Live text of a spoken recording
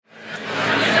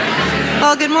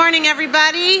Well, good morning,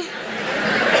 everybody.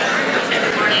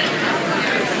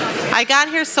 I got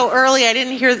here so early, I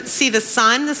didn't see the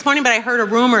sun this morning, but I heard a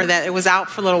rumor that it was out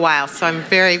for a little while, so I'm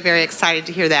very, very excited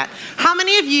to hear that. How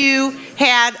many of you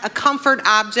had a comfort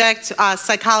object?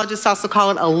 Psychologists also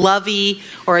call it a lovey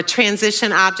or a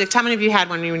transition object. How many of you had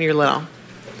one when you were little?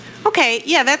 Okay,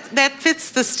 yeah, that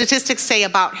fits the statistics. Say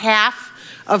about half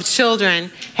of children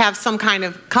have some kind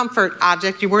of comfort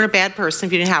object. You weren't a bad person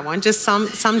if you didn't have one. Just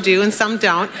some do and some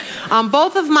don't.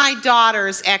 Both of my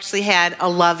daughters actually had a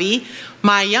lovey.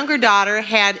 My younger daughter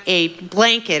had a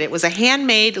blanket. It was a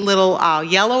handmade little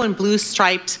yellow and blue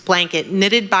striped blanket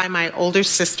knitted by my older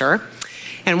sister.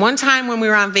 And one time when we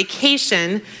were on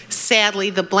vacation, sadly,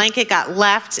 the blanket got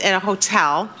left at a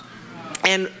hotel.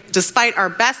 And despite our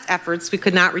best efforts, we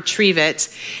could not retrieve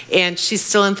it. And she's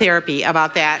still in therapy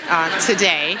about that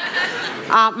today.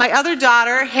 My other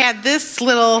daughter had this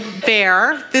little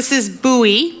bear. This is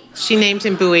Bowie. She named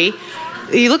him Bowie.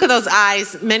 You look at those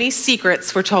eyes, many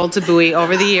secrets were told to Bowie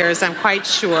over the years, I'm quite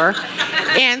sure.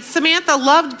 And Samantha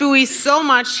loved Bowie so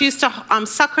much, she used to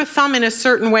suck her thumb in a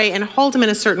certain way and hold him in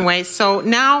a certain way. So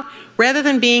now, rather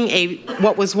than being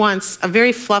what was once a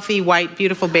very fluffy, white,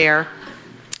 beautiful bear,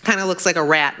 kind of looks like a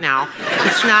rat now.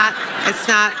 It's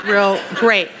not real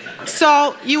great.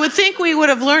 So you would think we would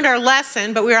have learned our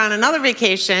lesson, but we were on another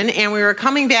vacation, and we were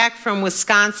coming back from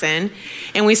Wisconsin,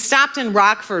 and we stopped in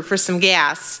Rockford for some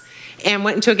gas, and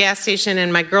went into a gas station,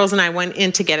 and my girls and I went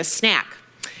in to get a snack.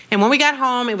 And when we got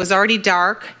home, it was already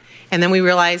dark, and then we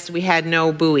realized we had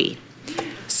no Bowie.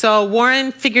 So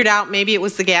Warren figured out maybe it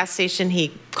was the gas station.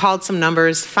 He called some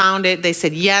numbers, found it. They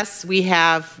said, yes, we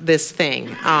have this thing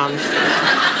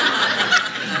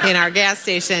in our gas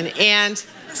station. And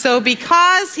so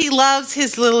because he loves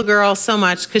his little girl so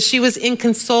much, because she was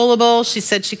inconsolable, she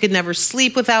said she could never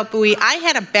sleep without Bowie. I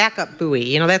had a backup Bowie.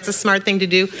 You know, that's a smart thing to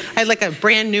do. I had like a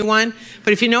brand new one.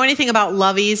 But if you know anything about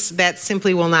loveys, that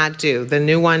simply will not do. The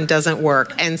new one doesn't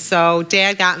work. And so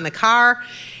Dad got in the car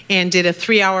and did a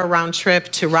 3-hour round trip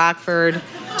to Rockford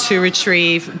to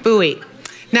retrieve Bowie.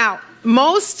 Now,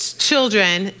 most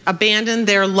children abandon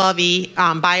their lovey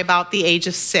by about the age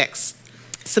of 6.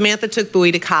 Samantha took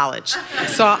Bowie to college.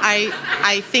 So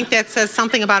I think that says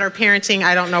something about our parenting.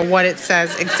 I don't know what it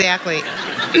says exactly.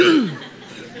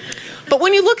 But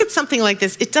when you look at something like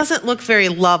this, it doesn't look very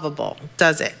lovable,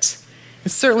 does it?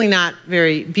 It's certainly not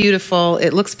very beautiful.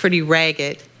 It looks pretty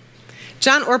ragged.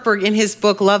 John Ortberg, in his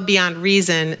book, Love Beyond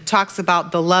Reason, talks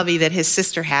about the lovey that his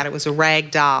sister had. It was a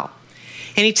rag doll.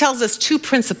 And he tells us 2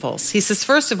 principles. He says,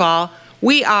 first of all,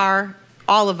 we are,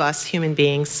 all of us human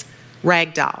beings,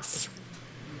 rag dolls.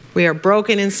 We are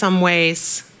broken in some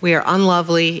ways. We are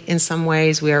unlovely in some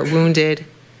ways. We are wounded.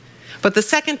 But the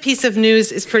second piece of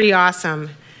news is pretty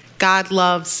awesome. God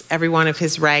loves every one of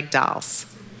his rag dolls.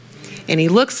 And he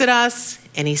looks at us,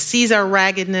 and he sees our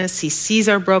raggedness. He sees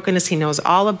our brokenness. He knows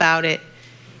all about it.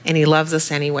 And he loves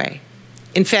us anyway.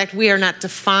 In fact, we are not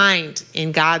defined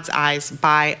in God's eyes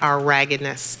by our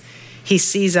raggedness. He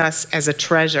sees us as a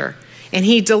treasure. And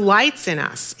he delights in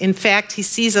us. In fact, he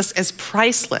sees us as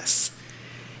priceless.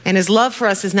 And his love for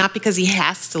us is not because he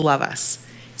has to love us.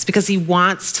 It's because he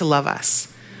wants to love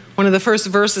us. One of the first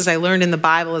verses I learned in the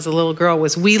Bible as a little girl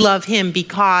was, we love him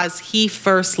because he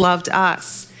first loved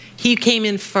us. He came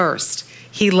in first.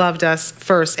 He loved us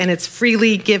first. And it's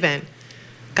freely given.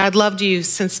 God loved you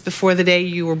since before the day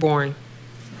you were born.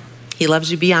 He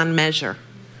loves you beyond measure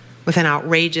with an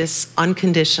outrageous,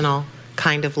 unconditional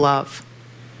kind of love.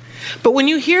 But when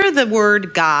you hear the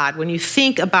word God, when you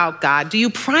think about God, do you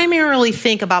primarily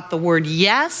think about the word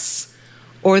yes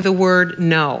or the word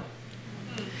no?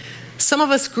 Some of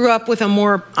us grew up with a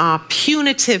more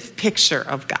punitive picture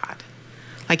of God.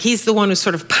 Like he's the one who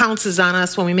sort of pounces on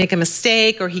us when we make a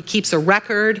mistake, or he keeps a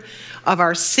record of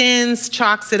our sins,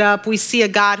 chalks it up. We see a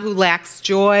God who lacks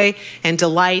joy and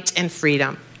delight and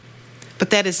freedom. But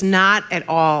that is not at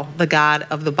all the God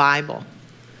of the Bible.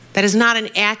 That is not an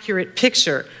accurate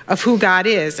picture of who God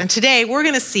is. And today we're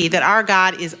going to see that our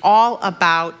God is all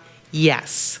about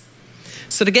yes.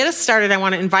 So to get us started, I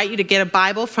want to invite you to get a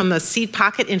Bible from the seat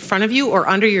pocket in front of you or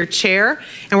under your chair.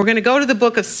 And we're going to go to the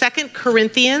book of 2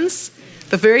 Corinthians,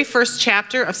 the very first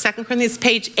chapter of 2 Corinthians,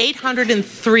 page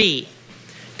 803.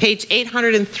 Page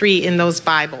 803 in those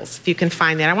Bibles, if you can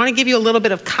find that. I want to give you a little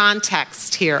bit of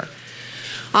context here.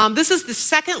 This is the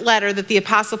second letter that the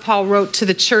Apostle Paul wrote to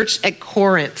the church at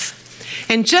Corinth.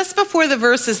 And just before the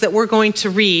verses that we're going to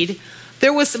read,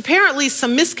 there was apparently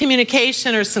some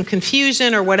miscommunication or some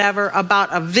confusion or whatever about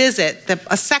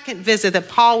a second visit that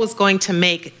Paul was going to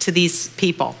make to these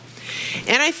people.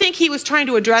 And I think he was trying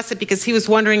to address it because he was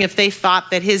wondering if they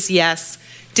thought that his yes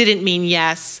didn't mean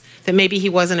yes, that maybe he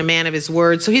wasn't a man of his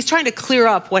word. So he's trying to clear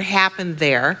up what happened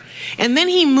there. And then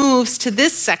he moves to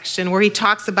this section where he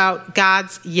talks about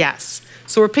God's yes.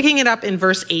 So we're picking it up in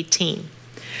verse 18.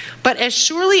 But as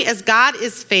surely as God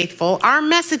is faithful, our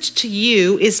message to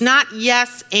you is not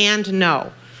yes and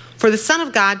no. For the Son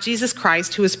of God, Jesus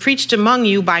Christ, who was preached among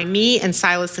you by me and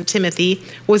Silas and Timothy,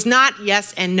 was not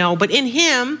yes and no, but in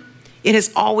him it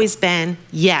has always been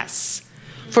yes.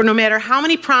 For no matter how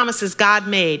many promises God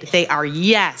made, they are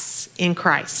yes in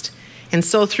Christ. And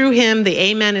so through him, the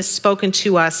amen is spoken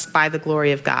to us by the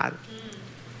glory of God.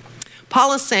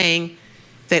 Paul is saying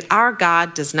that our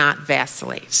God does not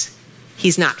vacillate.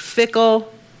 He's not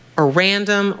fickle or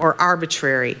random or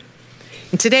arbitrary.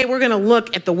 And today we're going to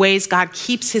look at the ways God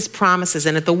keeps his promises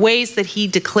and at the ways that he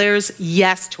declares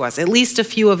yes to us, at least a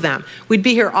few of them. We'd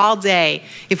be here all day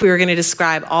if we were going to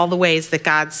describe all the ways that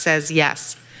God says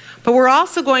yes. But we're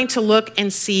also going to look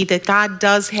and see that God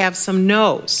does have some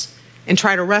no's and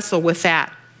try to wrestle with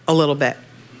that a little bit.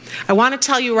 I want to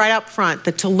tell you right up front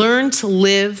that to learn to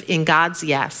live in God's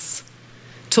yes,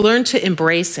 to learn to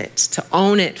embrace it, to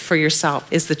own it for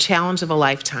yourself is the challenge of a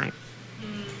lifetime.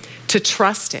 To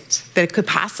trust it, that it could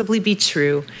possibly be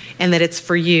true and that it's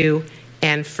for you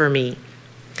and for me.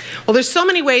 Well, there's so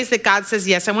many ways that God says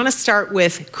yes. I want to start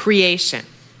with creation.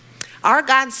 Our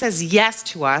God says yes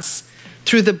to us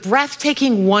through the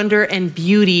breathtaking wonder and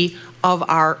beauty of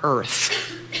our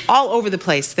earth. All over the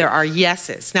place, there are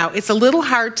yeses. Now, it's a little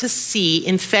hard to see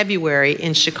in February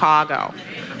in Chicago.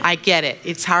 I get it.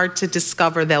 It's hard to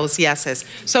discover those yeses.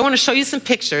 So I want to show you some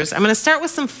pictures. I'm going to start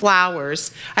with some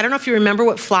flowers. I don't know if you remember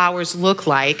what flowers look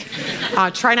like.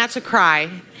 Try not to cry.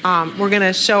 We're going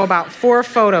to show about 4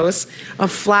 photos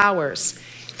of flowers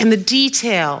and the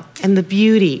detail and the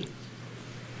beauty.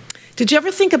 Did you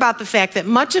ever think about the fact that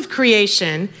much of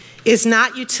creation is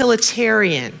not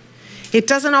utilitarian? It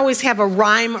doesn't always have a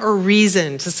rhyme or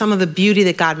reason to some of the beauty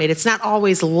that God made. It's not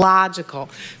always logical.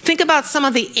 Think about some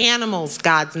of the animals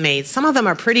God's made. Some of them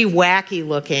are pretty wacky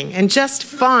looking and just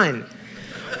fun.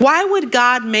 Why would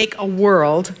God make a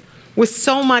world with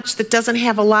so much that doesn't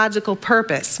have a logical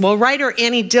purpose? Well, writer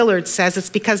Annie Dillard says it's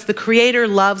because the Creator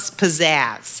loves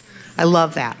pizzazz. I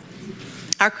love that.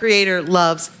 Our Creator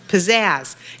loves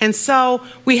pizzazz. And so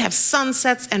we have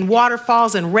sunsets and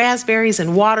waterfalls and raspberries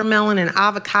and watermelon and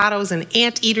avocados and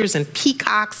anteaters and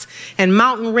peacocks and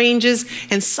mountain ranges.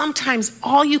 And sometimes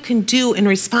all you can do in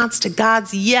response to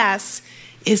God's yes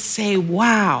is say,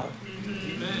 wow.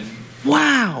 Amen.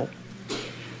 Wow.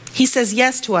 He says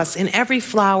yes to us in every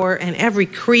flower and every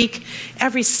creek,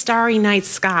 every starry night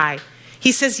sky.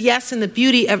 He says yes in the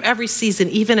beauty of every season,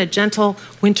 even a gentle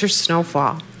winter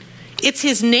snowfall. It's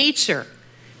his nature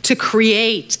to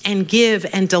create and give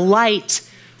and delight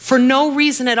for no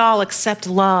reason at all except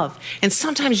love. And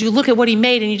sometimes you look at what he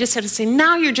made and you just have to say,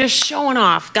 now you're just showing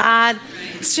off, God.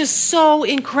 It's just so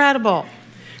incredible.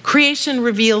 Creation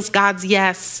reveals God's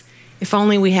yes, if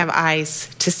only we have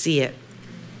eyes to see it.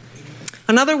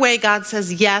 Another way God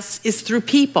says yes is through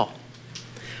people.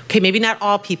 Okay, maybe not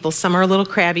all people. Some are a little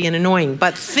crabby and annoying.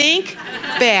 But think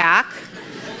back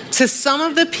to some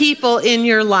of the people in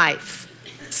your life.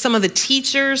 Some of the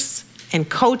teachers and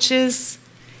coaches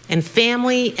and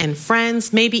family and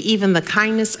friends, maybe even the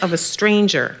kindness of a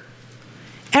stranger.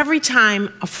 Every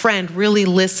time a friend really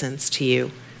listens to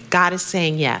you, God is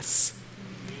saying yes.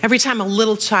 Every time a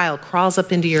little child crawls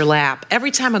up into your lap,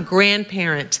 every time a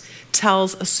grandparent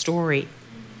tells a story.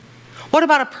 What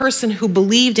about a person who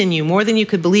believed in you more than you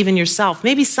could believe in yourself?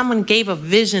 Maybe someone gave a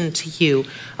vision to you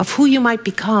of who you might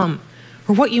become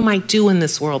or what you might do in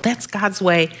this world. That's God's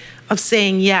way of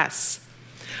saying yes.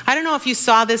 I don't know if you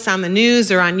saw this on the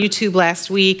news or on YouTube last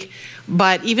week,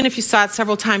 but even if you saw it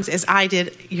several times as I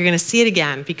did, you're going to see it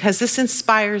again because this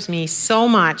inspires me so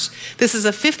much. This is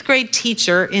a 5th grade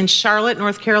teacher in Charlotte,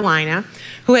 North Carolina,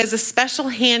 who has a special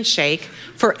handshake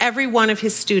for every one of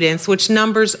his students, which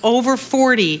numbers over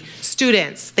 40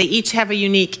 students. They each have a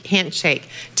unique handshake.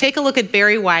 Take a look at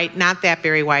Barry White, not that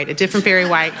Barry White, a different Barry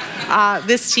White.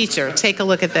 This teacher, take a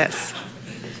look at this.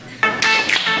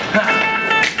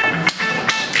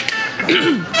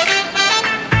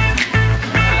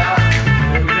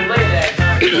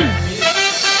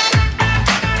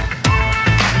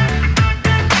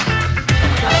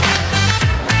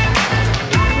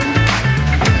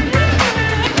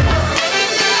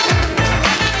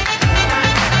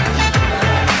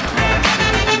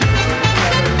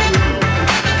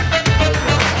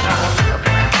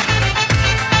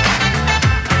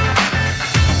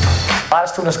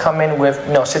 students come in with,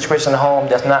 situations in the home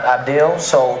that's not ideal.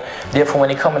 So therefore, when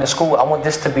they come into school, I want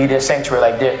this to be their sanctuary.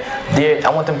 Like I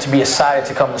want them to be excited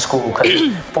to come to school, because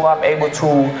before I'm able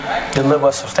to deliver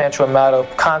a substantial amount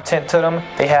of content to them,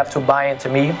 they have to buy into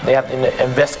me. They have to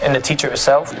invest in the teacher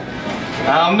itself.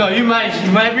 I don't know. You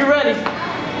might be ready.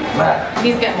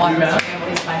 He's getting water.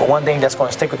 But one thing that's going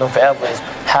to stick with them forever is,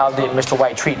 how did Mr.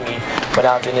 White treat me when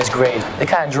I was in this grade? It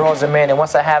kind of draws them in, and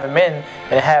once I have them in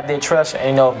and have their trust,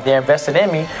 and they're invested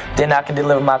in me, then I can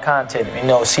deliver my content.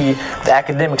 See the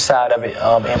academic side of it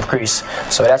increase.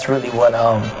 So that's really why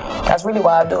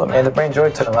I do it, man, to bring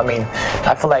joy to them.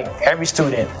 I feel like every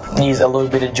student needs a little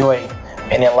bit of joy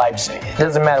in their lives. It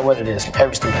doesn't matter what it is.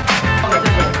 Every student.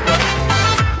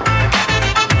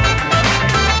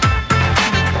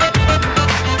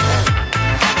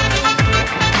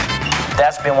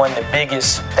 That's been one of the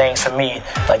biggest things for me,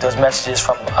 like those messages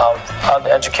from other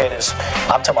educators.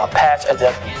 I'm talking about Patch at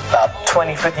about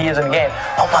 20, 50 years in the game.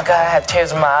 Oh my God, I have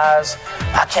tears in my eyes.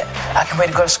 I can't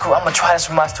wait to go to school. I'm gonna try this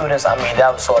for my students.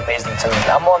 That was so amazing to me.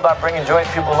 I'm all about bringing joy to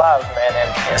people's lives, man,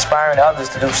 and inspiring others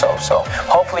to do so. So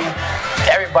hopefully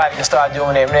everybody can start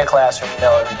doing it in their classroom,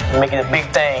 making a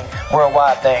big thing,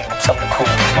 worldwide thing, something cool.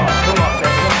 Come on,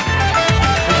 man.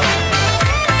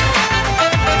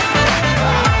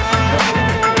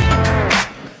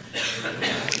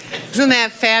 Isn't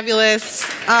that fabulous?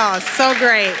 Oh, so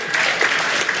great.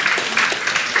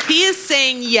 He is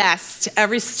saying yes to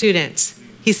every student.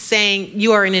 He's saying,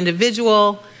 you are an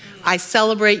individual. I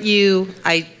celebrate you.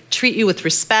 I treat you with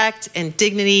respect and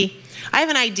dignity. I have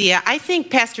an idea. I think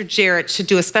Pastor Jarrett should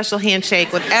do a special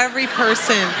handshake with every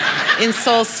person in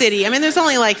Soul City. There's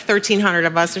only like 1,300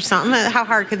 of us or something. How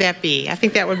hard could that be? I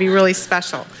think that would be really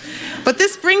special. But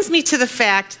this brings me to the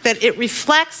fact that it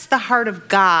reflects the heart of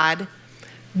God,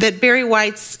 that Barry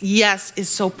White's yes is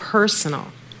so personal.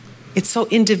 It's so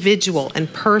individual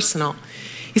and personal.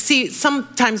 You see,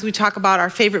 sometimes we talk about our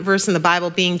favorite verse in the Bible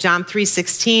being John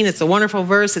 3:16. It's a wonderful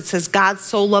verse. It says, God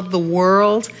so loved the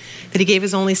world that he gave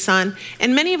his only son.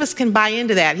 And many of us can buy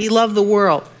into that. He loved the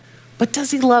world. But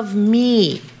does he love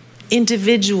me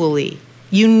individually,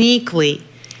 uniquely?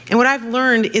 And what I've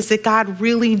learned is that God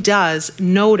really does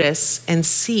notice and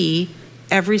see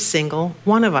every single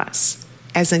one of us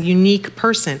as a unique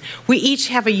person. We each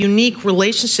have a unique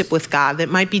relationship with God that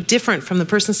might be different from the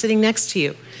person sitting next to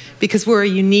you, because we're a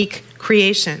unique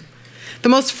creation. The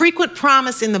most frequent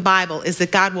promise in the Bible is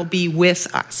that God will be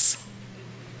with us.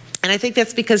 And I think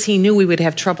that's because he knew we would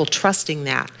have trouble trusting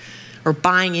that or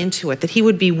buying into it, that he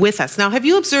would be with us. Now, have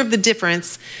you observed the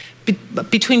difference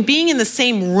between being in the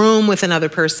same room with another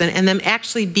person and them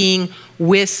actually being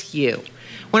with you?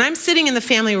 When I'm sitting in the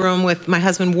family room with my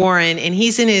husband Warren, and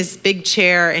he's in his big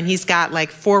chair and he's got like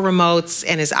 4 remotes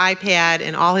and his iPad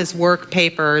and all his work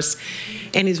papers,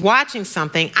 and he's watching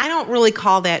something, I don't really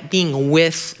call that being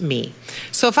with me.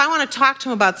 So if I want to talk to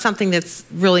him about something that's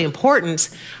really important,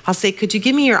 I'll say, could you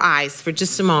give me your eyes for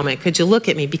just a moment? Could you look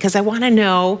at me? Because I want to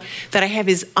know that I have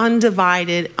his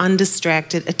undivided,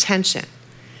 undistracted attention.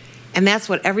 And that's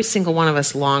what every single one of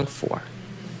us long for.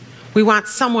 We want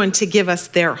someone to give us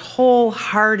their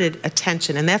wholehearted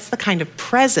attention, and that's the kind of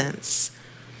presence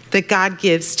that God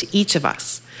gives to each of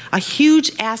us. A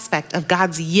huge aspect of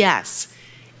God's yes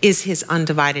is his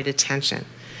undivided attention.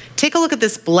 Take a look at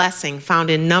this blessing found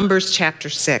in Numbers chapter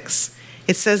 6.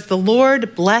 It says, the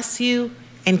Lord bless you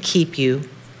and keep you.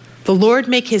 The Lord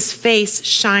make his face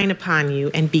shine upon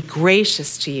you and be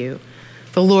gracious to you.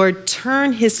 The Lord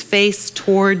turn his face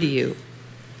toward you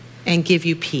and give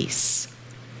you peace.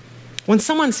 When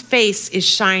someone's face is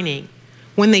shining,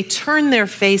 when they turn their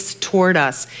face toward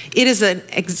us, it is an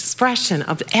expression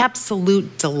of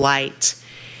absolute delight.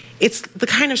 It's the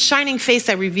kind of shining face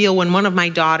I reveal when one of my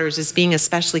daughters is being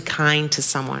especially kind to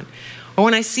someone, or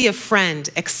when I see a friend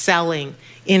excelling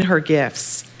in her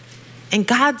gifts. And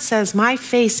God says, my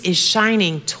face is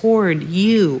shining toward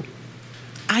you.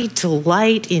 I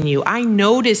delight in you. I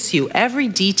notice you, every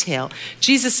detail.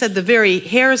 Jesus said the very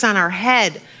hairs on our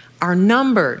head are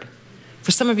numbered.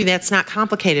 For some of you, that's not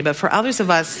complicated, but for others of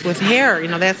us with hair,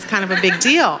 that's kind of a big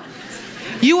deal.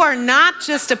 You are not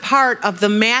just a part of the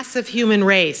massive human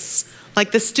race.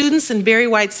 Like the students in Barry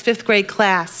White's 5th grade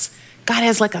class, God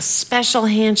has like a special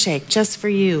handshake just for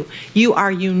you. You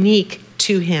are unique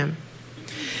to him.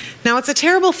 Now, it's a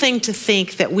terrible thing to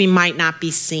think that we might not be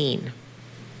seen,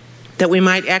 that we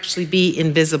might actually be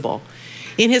invisible.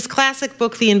 In his classic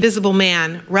book, The Invisible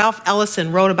Man, Ralph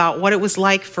Ellison wrote about what it was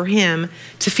like for him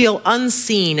to feel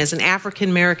unseen as an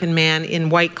African-American man in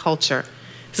white culture.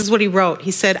 This is what he wrote.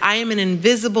 He said, I am an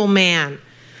invisible man.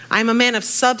 I am a man of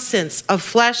substance, of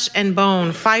flesh and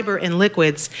bone, fiber and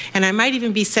liquids, and I might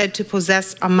even be said to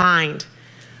possess a mind.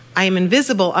 I am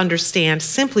invisible, understand,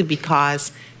 simply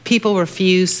because people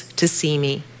refuse to see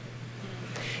me.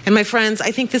 And my friends,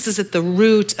 I think this is at the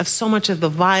root of so much of the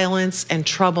violence and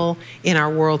trouble in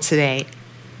our world today,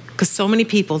 because so many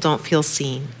people don't feel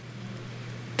seen.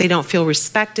 They don't feel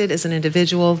respected as an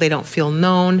individual. They don't feel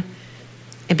known.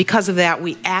 And because of that,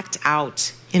 we act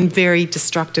out in very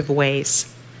destructive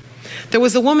ways. There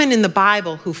was a woman in the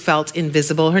Bible who felt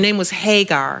invisible. Her name was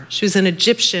Hagar. She was an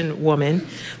Egyptian woman.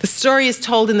 The story is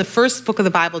told in the first book of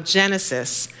the Bible,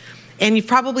 Genesis. And you've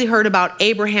probably heard about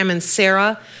Abraham and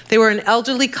Sarah. They were an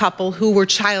elderly couple who were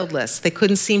childless. They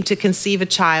couldn't seem to conceive a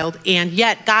child, and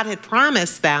yet God had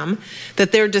promised them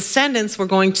that their descendants were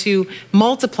going to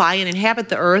multiply and inhabit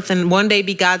the earth and one day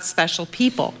be God's special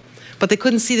people. But they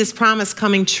couldn't see this promise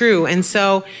coming true. And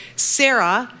so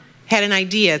Sarah had an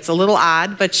idea. It's a little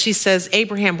odd, but she says,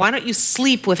 Abraham, why don't you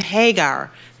sleep with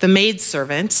Hagar, the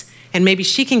maidservant, and maybe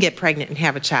she can get pregnant and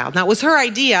have a child. Now, it was her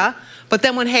idea, but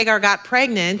then when Hagar got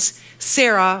pregnant,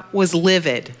 Sarah was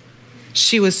livid.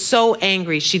 She was so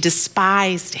angry. She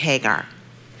despised Hagar.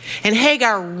 And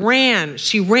Hagar ran.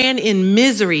 She ran in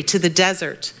misery to the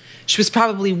desert. She was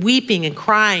probably weeping and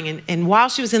crying. And while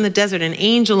she was in the desert, an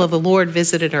angel of the Lord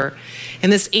visited her.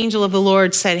 And this angel of the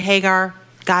Lord said, Hagar,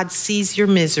 God sees your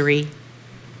misery.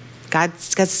 God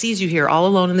sees you here all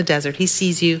alone in the desert. He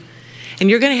sees you. And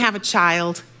you're going to have a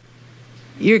child.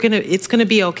 It's going to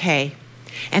be okay.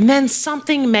 And then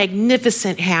something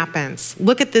magnificent happens.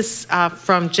 Look at this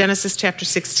from Genesis chapter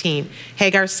 16.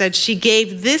 Hagar said, she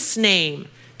gave this name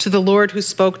to the Lord who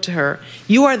spoke to her.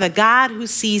 You are the God who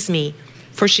sees me.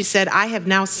 For she said, I have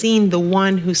now seen the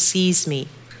one who sees me.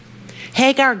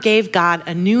 Hagar gave God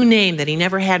a new name that he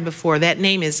never had before. That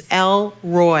name is El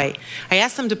Roi. I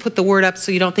asked them to put the word up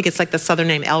so you don't think it's like the southern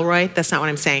name Elroy. That's not what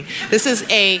I'm saying. This is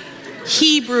a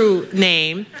Hebrew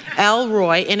name, El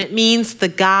Roi, and it means the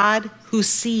God who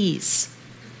sees.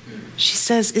 She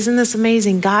says, isn't this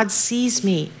amazing? God sees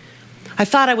me. I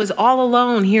thought I was all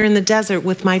alone here in the desert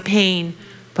with my pain,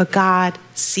 but God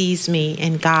sees me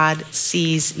and God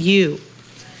sees you.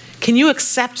 Can you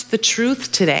accept the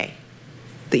truth today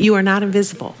that you are not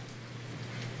invisible?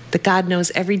 That God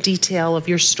knows every detail of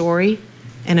your story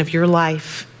and of your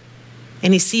life.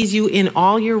 And he sees you in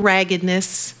all your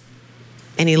raggedness,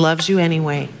 and he loves you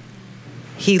anyway.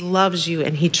 He loves you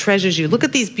and he treasures you. Look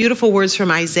at these beautiful words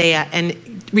from Isaiah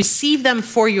and receive them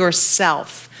for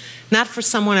yourself, not for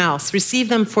someone else. Receive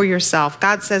them for yourself.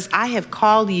 God says, I have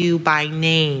called you by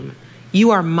name.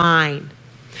 You are mine.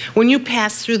 When you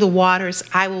pass through the waters,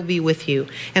 I will be with you.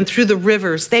 And through the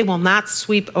rivers, they will not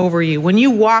sweep over you. When you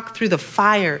walk through the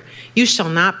fire, you shall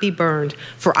not be burned.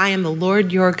 For I am the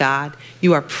Lord your God.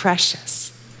 You are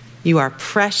precious. You are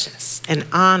precious and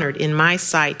honored in my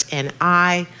sight, and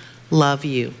I love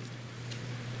you.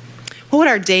 What would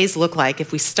our days look like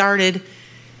if we started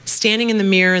standing in the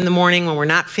mirror in the morning when we're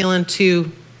not feeling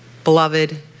too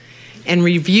beloved and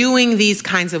reviewing these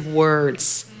kinds of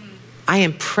words? I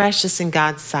am precious in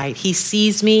God's sight. He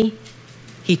sees me.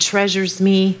 He treasures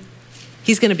me.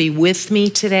 He's going to be with me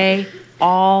today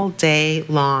all day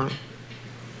long.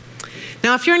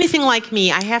 Now, if you're anything like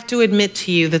me, I have to admit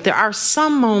to you that there are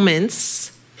some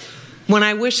moments when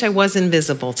I wish I was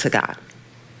invisible to God.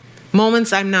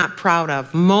 Moments I'm not proud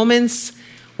of. Moments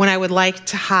when I would like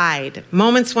to hide.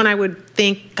 Moments when I would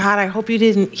think, God, I hope you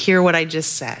didn't hear what I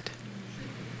just said.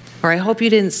 Or I hope you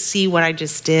didn't see what I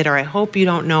just did. Or I hope you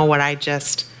don't know what I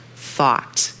just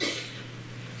thought.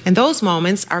 And those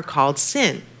moments are called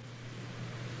sin.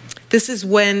 This is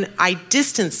when I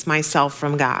distance myself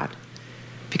from God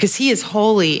because he is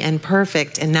holy and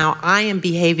perfect. And now I am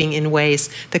behaving in ways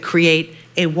that create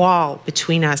a wall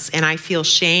between us. And I feel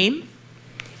shame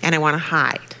and I want to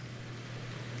hide.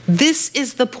 This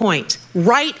is the point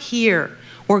right here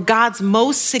where God's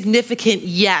most significant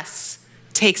yes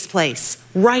takes place.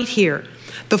 Right here.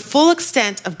 The full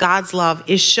extent of God's love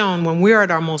is shown when we're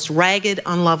at our most ragged,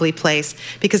 unlovely place,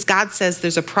 because God says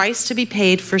there's a price to be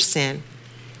paid for sin,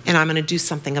 and I'm going to do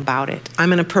something about it. I'm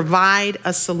going to provide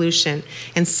a solution.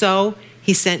 And so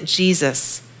he sent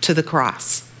Jesus to the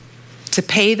cross to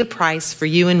pay the price for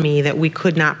you and me that we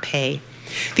could not pay.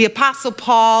 The Apostle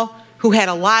Paul, who had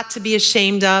a lot to be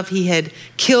ashamed of, he had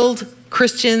killed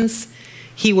Christians.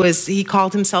 He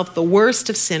called himself the worst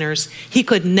of sinners. He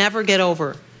could never get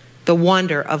over the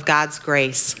wonder of God's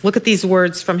grace. Look at these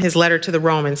words from his letter to the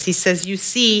Romans. He says, you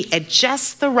see, at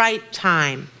just the right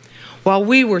time, while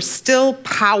we were still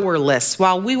powerless,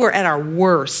 while we were at our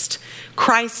worst,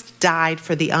 Christ died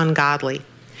for the ungodly.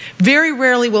 Very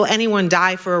rarely will anyone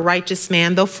die for a righteous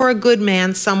man, though for a good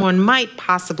man, someone might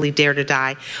possibly dare to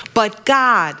die. But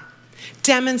God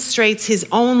demonstrates his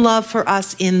own love for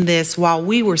us in this: while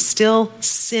we were still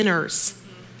sinners,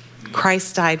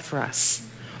 Christ died for us.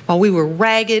 While we were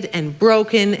ragged and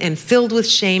broken and filled with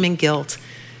shame and guilt,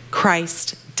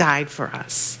 Christ died for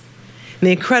us. And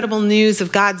the incredible news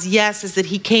of God's yes is that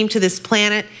he came to this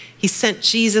planet. He sent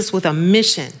Jesus with a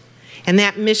mission. And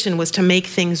that mission was to make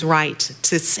things right,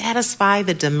 to satisfy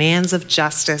the demands of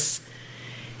justice,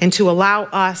 and to allow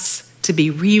us to be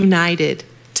reunited,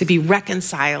 to be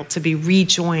reconciled, to be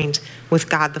rejoined with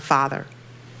God the Father.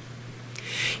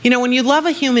 You know, when you love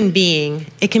a human being,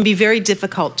 it can be very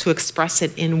difficult to express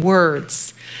it in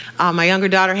words. My younger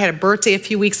daughter had a birthday a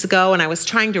few weeks ago, and I was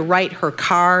trying to write her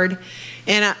card,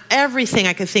 and everything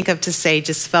I could think of to say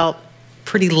just felt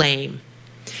pretty lame.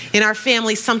 In our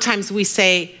family, sometimes we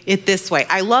say it this way: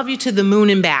 I love you to the moon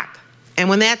and back. And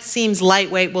when that seems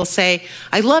lightweight, we'll say,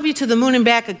 I love you to the moon and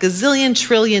back a gazillion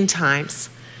trillion times.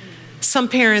 Some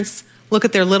parents look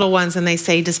at their little ones and they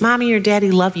say, does mommy or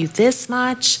daddy love you this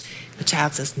much? The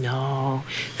child says, no.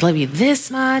 Love you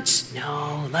this much?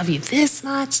 No. Love you this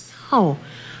much? No.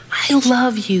 I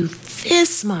love you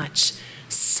this much.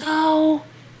 So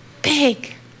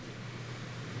big.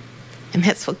 And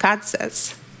that's what God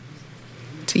says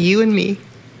to you and me.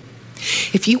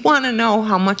 If you want to know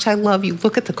how much I love you,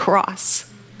 look at the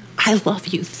cross. I love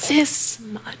you this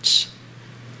much.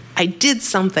 I did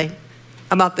something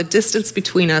about the distance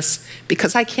between us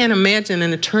because I can't imagine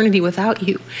an eternity without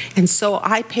you. And so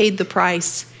I paid the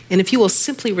price. And if you will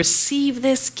simply receive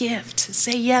this gift,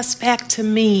 say yes back to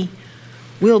me,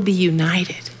 we'll be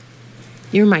united.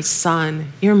 You're my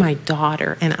son, you're my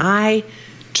daughter, and I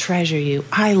treasure you.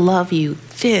 I love you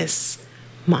this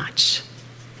much.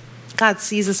 God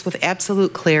sees us with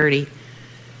absolute clarity.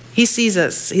 He sees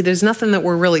us. There's nothing that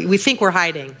we think we're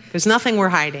hiding. There's nothing we're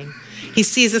hiding. He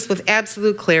sees us with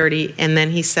absolute clarity, and then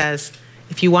he says,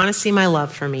 if you want to see my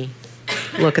love for me,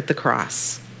 look at the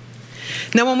cross.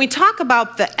 Now, when we talk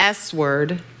about the S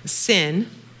word, sin,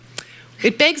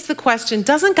 it begs the question,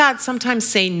 doesn't God sometimes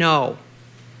say no?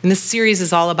 And this series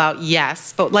is all about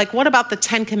yes, but what about the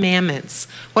 10 Commandments?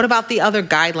 What about the other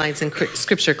guidelines in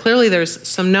Scripture? Clearly there's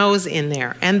some no's in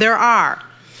there, and there are.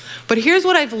 But here's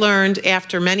what I've learned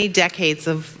after many decades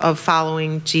of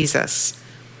following Jesus.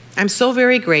 I'm so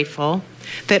very grateful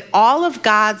that all of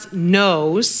God's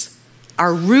no's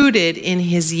are rooted in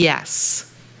his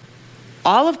yes.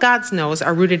 All of God's no's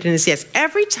are rooted in his yes.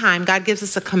 Every time God gives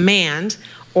us a command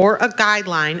or a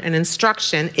guideline, an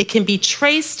instruction, it can be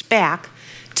traced back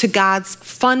to God's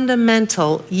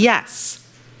fundamental yes.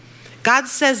 God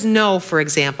says no, for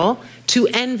example, to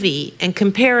envy and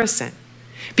comparison,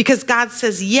 because God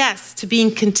says yes to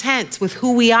being content with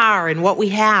who we are and what we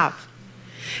have.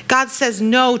 God says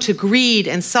no to greed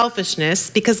and selfishness,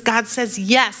 because God says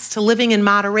yes to living in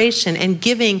moderation and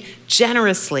giving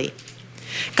generously.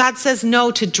 God says no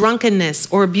to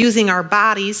drunkenness or abusing our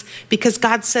bodies, because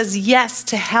God says yes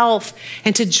to health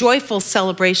and to joyful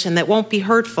celebration that won't be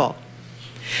hurtful.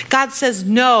 God says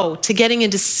no to getting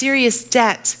into serious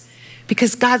debt,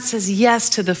 because God says yes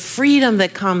to the freedom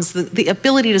that comes, the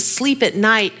ability to sleep at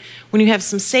night when you have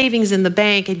some savings in the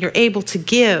bank and you're able to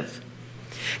give.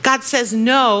 God says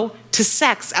no to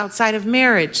sex outside of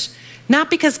marriage, not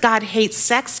because God hates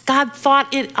sex. God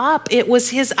thought it up. It was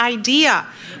his idea.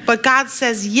 But God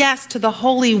says yes to the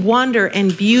holy wonder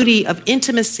and beauty of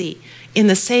intimacy in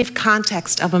the safe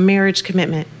context of a marriage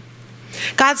commitment.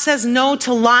 God says no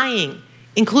to lying,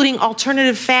 including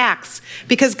alternative facts,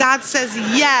 because God says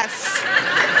yes.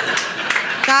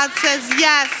 God says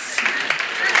yes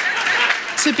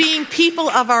to being people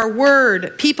of our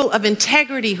word, people of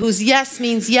integrity, whose yes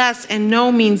means yes and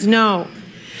no means no.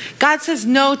 God says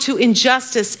no to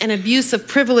injustice and abuse of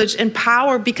privilege and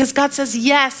power, because God says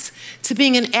yes to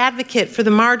being an advocate for the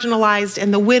marginalized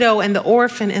and the widow and the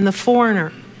orphan and the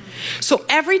foreigner. So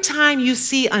every time you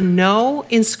see a no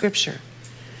in Scripture,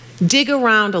 dig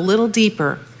around a little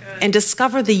deeper and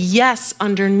discover the yes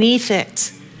underneath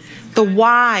it, the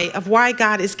why of why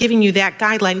God is giving you that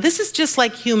guideline. This is just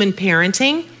like human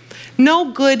parenting.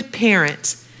 No good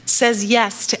parent says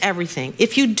yes to everything.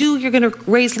 If you do, you're going to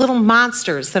raise little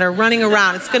monsters that are running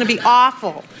around. It's going to be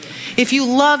awful. If you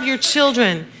love your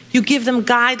children, you give them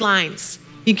guidelines.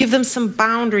 You give them some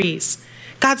boundaries.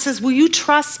 God says, will you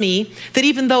trust me that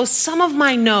even though some of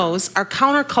my no's are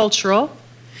countercultural,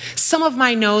 some of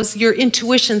my no's, your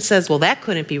intuition says, well, that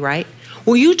couldn't be right.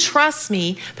 Will you trust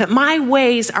me that my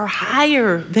ways are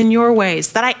higher than your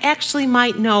ways, that I actually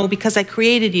might know, because I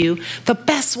created you, the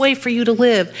best way for you to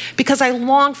live, because I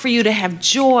long for you to have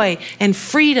joy and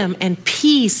freedom and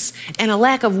peace and a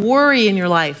lack of worry in your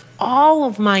life? All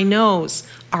of my no's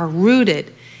are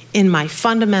rooted in my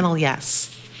fundamental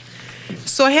yes.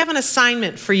 So I have an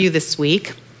assignment for you this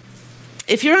week.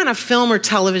 If you're on a film or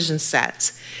television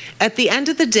set, at the end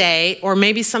of the day, or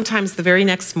maybe sometimes the very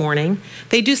next morning,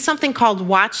 they do something called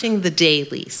watching the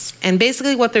dailies. And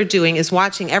basically what they're doing is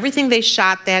watching everything they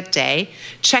shot that day,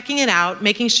 checking it out,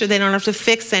 making sure they don't have to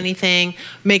fix anything,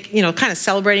 kind of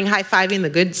celebrating, high-fiving the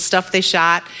good stuff they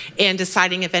shot, and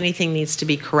deciding if anything needs to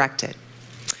be corrected.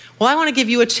 Well, I want to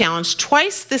give you a challenge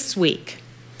twice this week,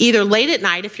 either late at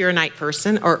night if you're a night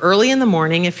person, or early in the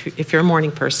morning if you're a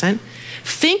morning person.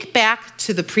 Think back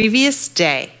to the previous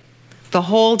day, the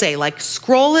whole day, like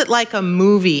scroll it like a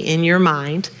movie in your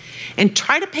mind, and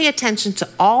try to pay attention to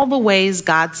all the ways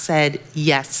God said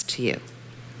yes to you.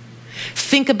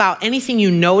 Think about anything you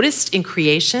noticed in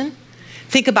creation.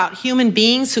 Think about human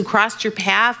beings who crossed your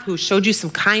path, who showed you some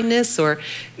kindness or,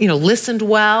 listened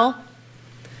well.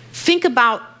 Think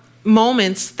about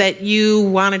moments that you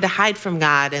wanted to hide from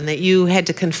God and that you had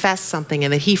to confess something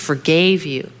and that He forgave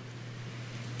you.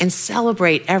 And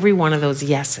celebrate every one of those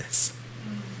yeses.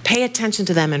 Pay attention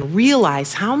to them and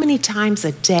realize how many times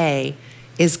a day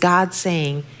is God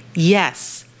saying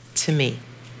yes to me.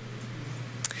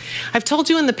 I've told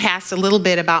you in the past a little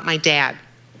bit about my dad.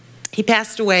 He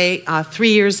passed away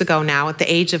 3 years ago now at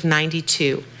the age of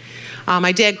 92.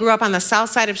 My dad grew up on the south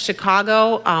side of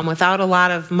Chicago without a lot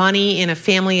of money in a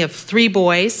family of 3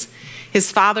 boys.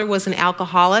 His father was an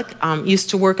alcoholic,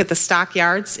 used to work at the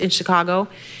stockyards in Chicago.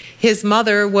 His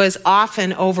mother was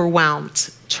often overwhelmed,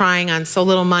 trying on so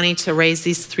little money to raise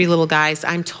these 3 little guys.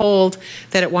 I'm told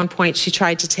that at one point she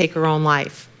tried to take her own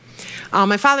life.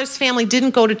 My father's family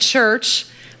didn't go to church,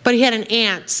 but he had an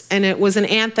aunt, and it was an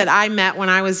aunt that I met when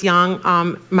I was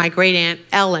young, my great aunt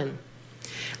Ellen.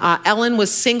 Ellen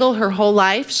was single her whole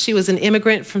life. She was an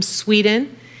immigrant from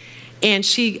Sweden, and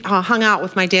she hung out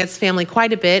with my dad's family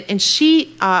quite a bit, and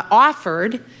she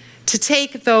offered to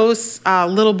take those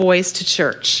little boys to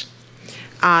church.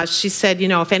 She said,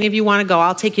 if any of you want to go,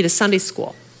 I'll take you to Sunday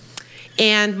school.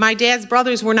 And my dad's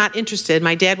brothers were not interested.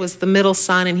 My dad was the middle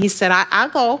son, and he said, I'll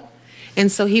go.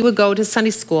 And so he would go to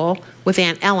Sunday school with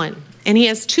Aunt Ellen. And he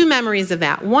has 2 memories of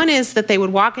that. One is that they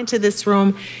would walk into this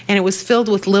room, and it was filled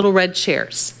with little red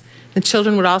chairs. The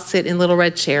children would all sit in little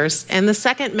red chairs. And the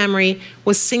second memory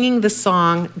was singing the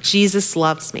song, Jesus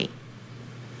Loves Me.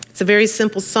 It's a very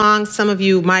simple song. Some of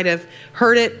you might have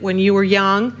heard it when you were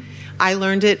young. I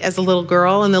learned it as a little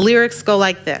girl, and the lyrics go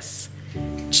like this.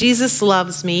 Jesus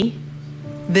loves me,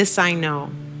 this I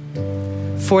know,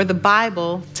 for the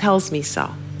Bible tells me so.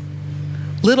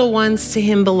 Little ones to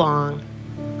Him belong.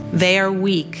 They are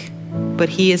weak, but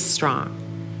He is strong.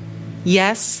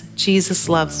 Yes, Jesus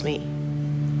loves me.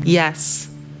 Yes,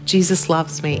 Jesus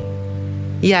loves me.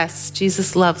 Yes,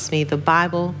 Jesus loves me. The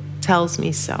Bible tells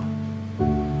me so.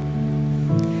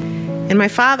 And my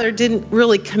father didn't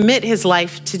really commit his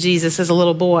life to Jesus as a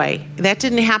little boy. That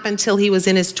didn't happen until he was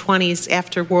in his 20s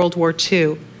after World War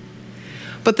II.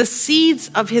 But the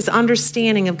seeds of his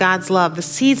understanding of God's love, the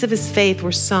seeds of his faith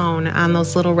were sown on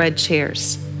those little red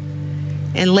chairs.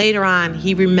 And later on,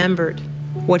 he remembered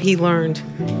what he learned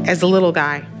as a little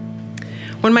guy.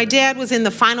 When my dad was in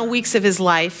the final weeks of his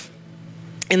life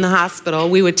in the hospital,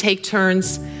 we would take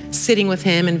turns sitting with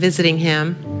him and visiting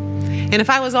him. And if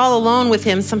I was all alone with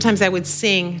him, sometimes I would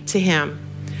sing to him.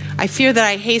 I fear that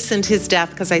I hastened his death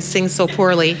because I sing so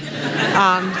poorly.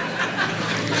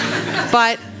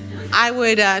 But I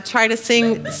would try to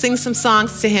sing some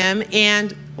songs to him.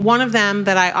 And one of them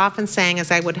that I often sang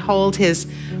as I would hold his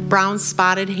brown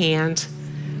spotted hand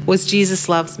was Jesus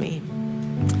Loves Me.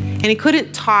 And he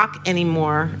couldn't talk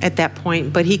anymore at that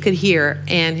point, but he could hear.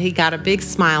 And he got a big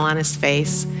smile on his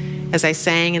face as I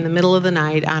sang in the middle of the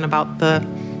night on about the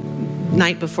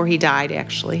night before he died,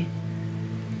 actually.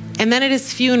 And then at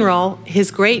his funeral, his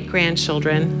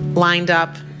great-grandchildren lined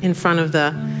up in front of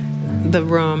the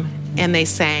room, and they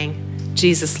sang,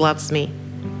 Jesus Loves Me.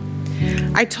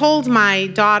 I told my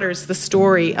daughters the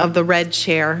story of the red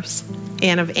chairs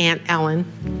and of Aunt Ellen,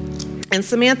 and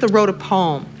Samantha wrote a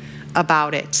poem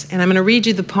about it. And I'm going to read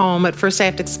you the poem, but first I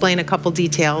have to explain a couple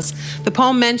details. The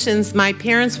poem mentions my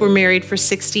parents were married for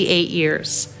 68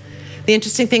 years. The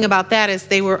interesting thing about that is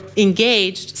they were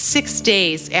engaged 6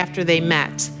 days after they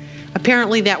met.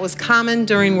 Apparently that was common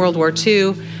during World War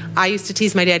II. I used to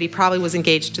tease my dad, he probably was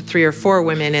engaged to 3 or 4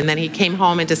 women, and then he came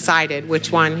home and decided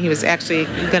which one he was actually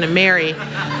going to marry.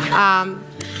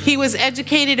 He was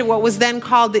educated at what was then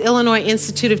called the Illinois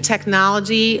Institute of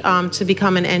Technology to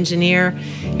become an engineer.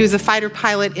 He was a fighter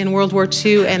pilot in World War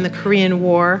II and the Korean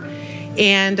War.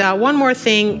 And one more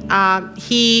thing,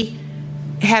 he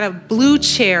had a blue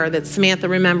chair that Samantha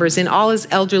remembers in all his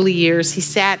elderly years. He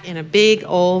sat in a big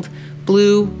old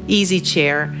blue easy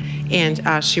chair,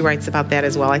 and she writes about that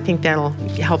as well. I think that'll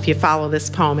help you follow this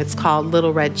poem. It's called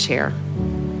Little Red Chair.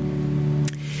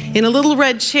 In a little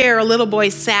red chair, a little boy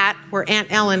sat where Aunt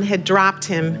Ellen had dropped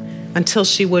him until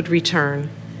she would return.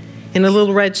 In a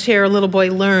little red chair, a little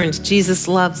boy learned, Jesus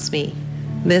loves me.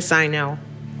 This I know.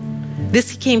 This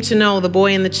he came to know, the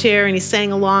boy in the chair, and he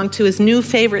sang along to his new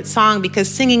favorite song because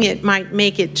singing it might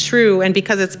make it true, and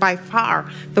because it's by far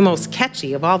the most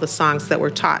catchy of all the songs that were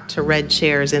taught to red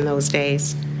chairs in those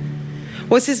days.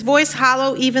 Was his voice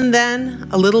hollow even then?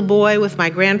 A little boy with my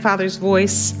grandfather's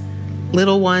voice?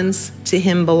 Little ones to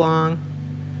him belong.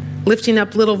 Lifting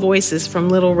up little voices from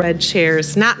little red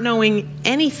chairs, not knowing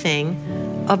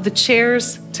anything of the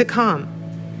chairs to come.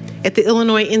 At the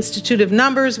Illinois Institute of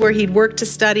Numbers, where he'd work to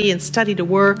study and study to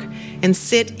work and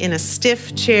sit in a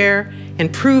stiff chair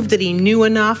and prove that he knew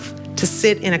enough to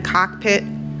sit in a cockpit.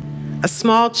 A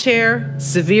small chair,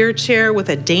 severe chair with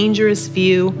a dangerous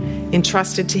view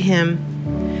entrusted to him.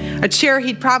 A chair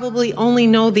he'd probably only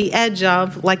know the edge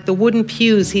of, like the wooden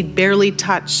pews he'd barely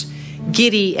touch,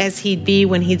 giddy as he'd be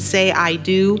when he'd say I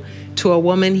do to a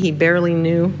woman he barely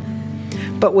knew,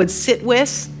 but would sit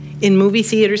with in movie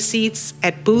theater seats,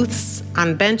 at booths,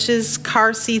 on benches,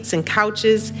 car seats and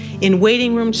couches, in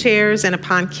waiting room chairs and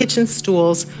upon kitchen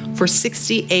stools for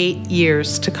 68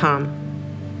 years to come.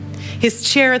 His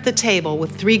chair at the table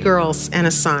with 3 girls and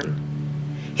a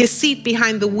son. His seat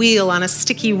behind the wheel on a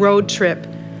sticky road trip.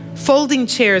 Folding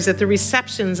chairs at the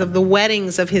receptions of the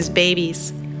weddings of his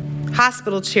babies.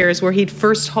 Hospital chairs where he'd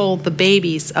first hold the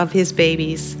babies of his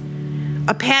babies.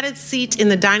 A padded seat in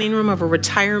the dining room of a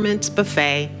retirement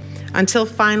buffet, until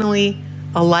finally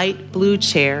a light blue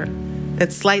chair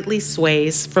that slightly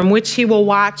sways, from which he will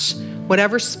watch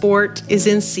whatever sport is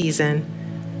in season,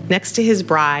 next to his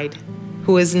bride,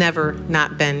 who has never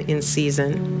not been in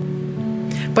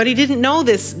season. But he didn't know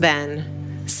this then,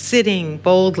 sitting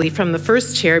boldly from the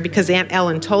first chair because Aunt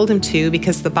Ellen told him to,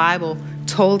 because the Bible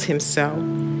told him so.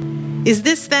 Is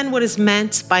this then what is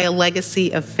meant by a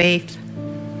legacy of faith?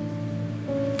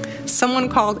 Someone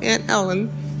called Aunt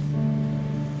Ellen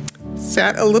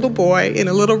sat a little boy in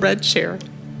a little red chair,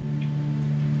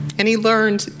 and he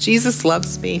learned, Jesus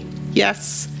loves me.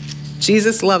 Yes,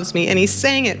 Jesus loves me. And he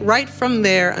sang it right from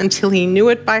there until he knew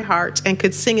it by heart and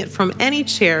could sing it from any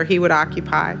chair he would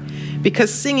occupy.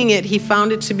 Because singing it, he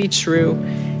found it to be true.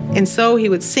 And so he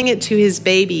would sing it to his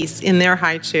babies in their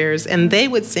high chairs, and they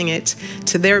would sing it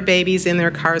to their babies in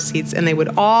their car seats, and they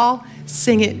would all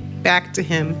sing it back to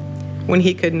him when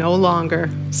he could no longer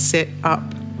sit up.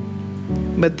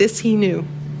 But this he knew,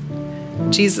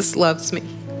 Jesus loves me.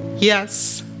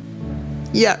 Yes,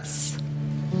 yes,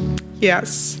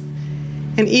 yes.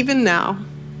 And even now,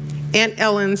 Aunt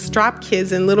Ellen's drop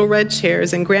kids in little red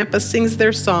chairs, and Grandpa sings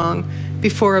their song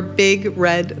before a big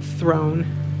red throne.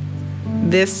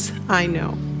 This I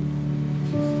know.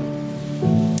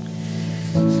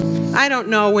 I don't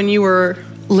know when you were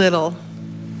little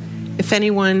if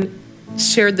anyone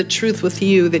shared the truth with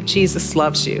you that Jesus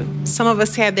loves you. Some of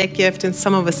us had that gift and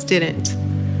some of us didn't.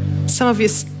 Some of you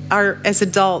are, as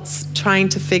adults, trying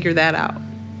to figure that out.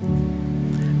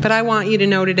 But I want you to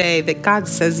know today that God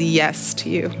says yes to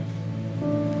you.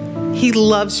 He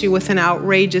loves you with an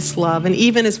outrageous love. And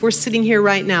even as we're sitting here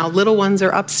right now, little ones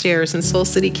are upstairs in Soul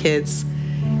City Kids,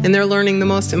 and they're learning the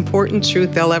most important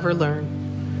truth they'll ever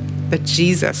learn, that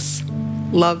Jesus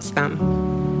loves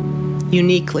them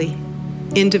uniquely,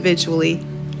 individually,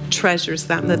 treasures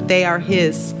them, that they are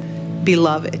his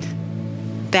beloved.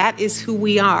 That is who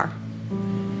we are.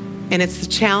 And it's the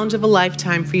challenge of a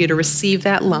lifetime for you to receive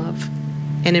that love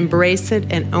and embrace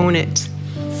it and own it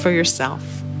for yourself.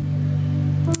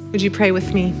 Would you pray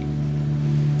with me?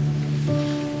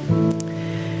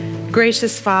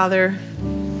 Gracious Father,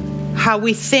 how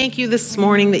we thank you this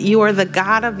morning that you are the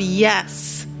God of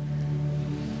yes.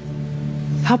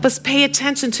 Help us pay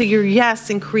attention to your yes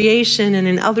in creation and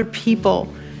in other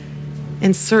people,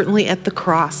 and certainly at the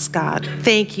cross, God.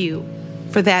 Thank you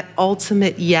for that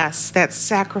ultimate yes, that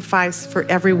sacrifice for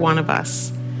every one of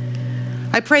us.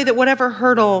 I pray that whatever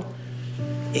hurdle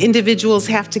individuals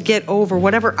have to get over,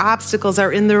 whatever obstacles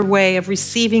are in their way of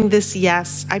receiving this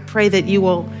yes, I pray that you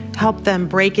will help them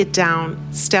break it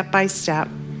down step by step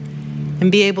and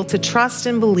be able to trust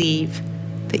and believe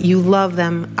that you love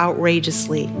them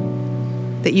outrageously,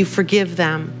 that you forgive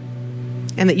them,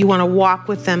 and that you want to walk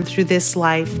with them through this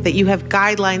life, that you have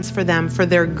guidelines for them for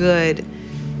their good,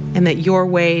 and that your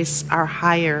ways are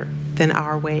higher than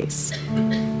our ways.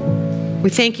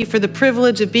 We thank you for the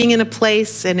privilege of being in a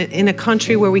place and in a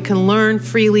country where we can learn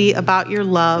freely about your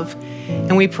love,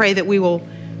 and we pray that we will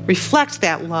reflect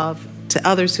that love to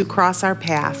others who cross our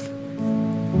path.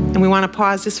 And we want to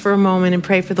pause just for a moment and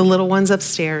pray for the little ones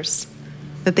upstairs,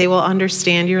 that they will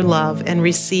understand your love and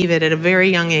receive it at a very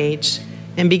young age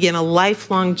and begin a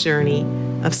lifelong journey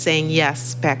of saying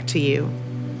yes back to you.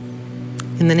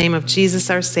 In the name of Jesus,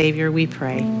 our Savior, we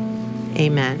pray.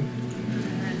 Amen.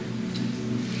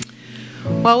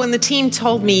 Well, when the team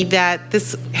told me that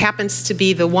this happens to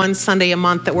be the one Sunday a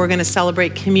month that we're going to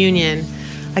celebrate communion,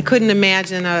 I couldn't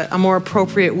imagine a more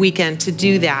appropriate weekend to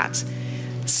do that.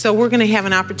 So we're going to have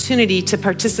an opportunity to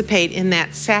participate in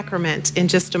that sacrament in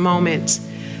just a moment.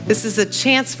 This is a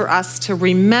chance for us to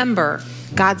remember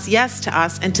God's yes to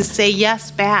us and to say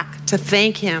yes back, to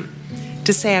thank Him,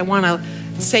 to say, I want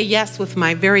to say yes with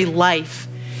my very life.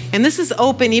 And this is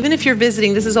open, even if you're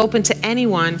visiting, this is open to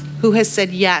anyone who has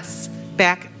said yes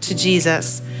back to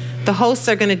Jesus. The hosts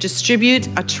are going to distribute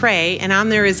a tray, and on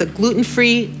there is a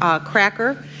gluten-free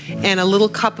cracker and a little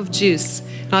cup of juice.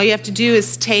 And all you have to do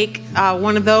is take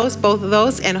one of those, both of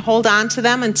those, and hold on to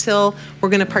them until we're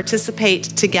going to participate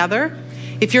together.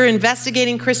 If you're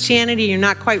investigating Christianity, you're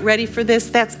not quite ready for this,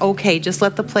 that's okay. Just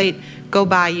let the plate go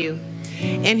by you.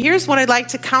 And here's what I'd like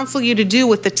to counsel you to do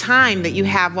with the time that you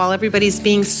have while everybody's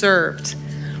being served.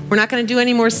 We're not going to do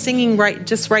any more singing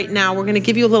just right now. We're going to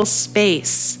give you a little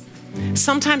space.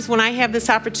 Sometimes when I have this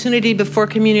opportunity before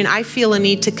communion, I feel a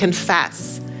need to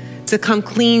confess, to come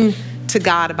clean to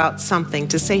God about something,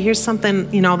 to say, here's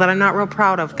something, that I'm not real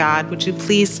proud of, God. Would you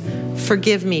please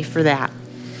forgive me for that?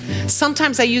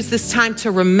 Sometimes I use this time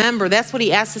to remember. That's what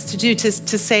He asks us to do, to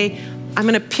say, I'm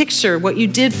going to picture what you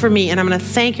did for me, and I'm going to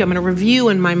thank you. I'm going to review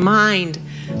in my mind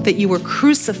that you were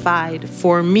crucified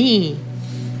for me.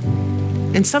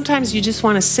 And sometimes you just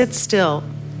want to sit still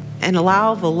and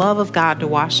allow the love of God to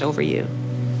wash over you.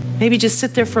 Maybe just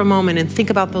sit there for a moment and think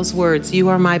about those words. You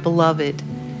are my beloved.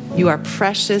 You are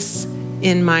precious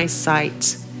in my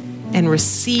sight. And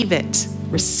receive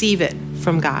it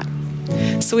from God.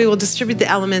 So we will distribute the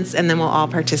elements and then we'll all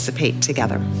participate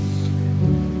together.